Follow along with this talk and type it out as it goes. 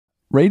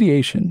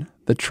Radiation,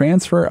 the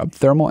transfer of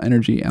thermal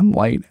energy and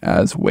light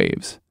as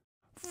waves.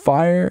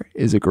 Fire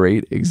is a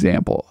great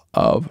example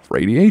of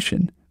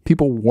radiation.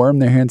 People warm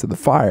their hands at the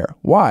fire.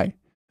 Why?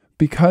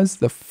 Because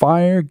the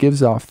fire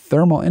gives off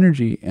thermal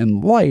energy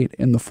and light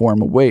in the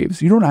form of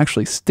waves. You don't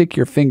actually stick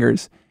your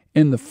fingers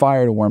in the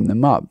fire to warm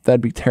them up. That'd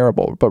be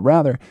terrible. But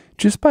rather,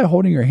 just by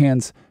holding your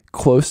hands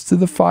close to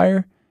the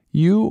fire,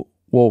 you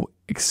will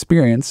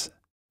experience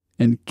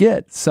and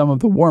get some of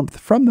the warmth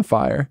from the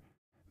fire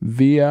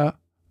via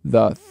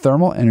the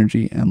thermal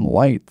energy and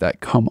light that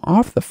come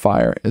off the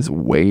fire as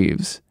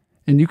waves.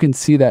 And you can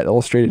see that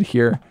illustrated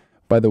here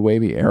by the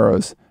wavy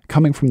arrows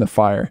coming from the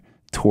fire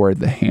toward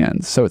the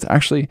hands. So it's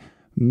actually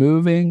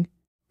moving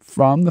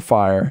from the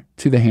fire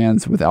to the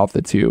hands without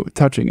the two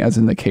touching, as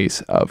in the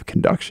case of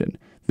conduction.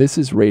 This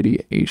is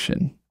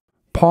radiation.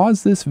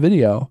 Pause this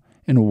video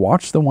and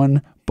watch the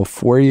one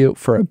before you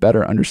for a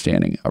better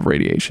understanding of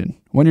radiation.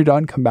 When you're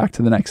done, come back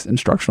to the next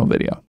instructional video.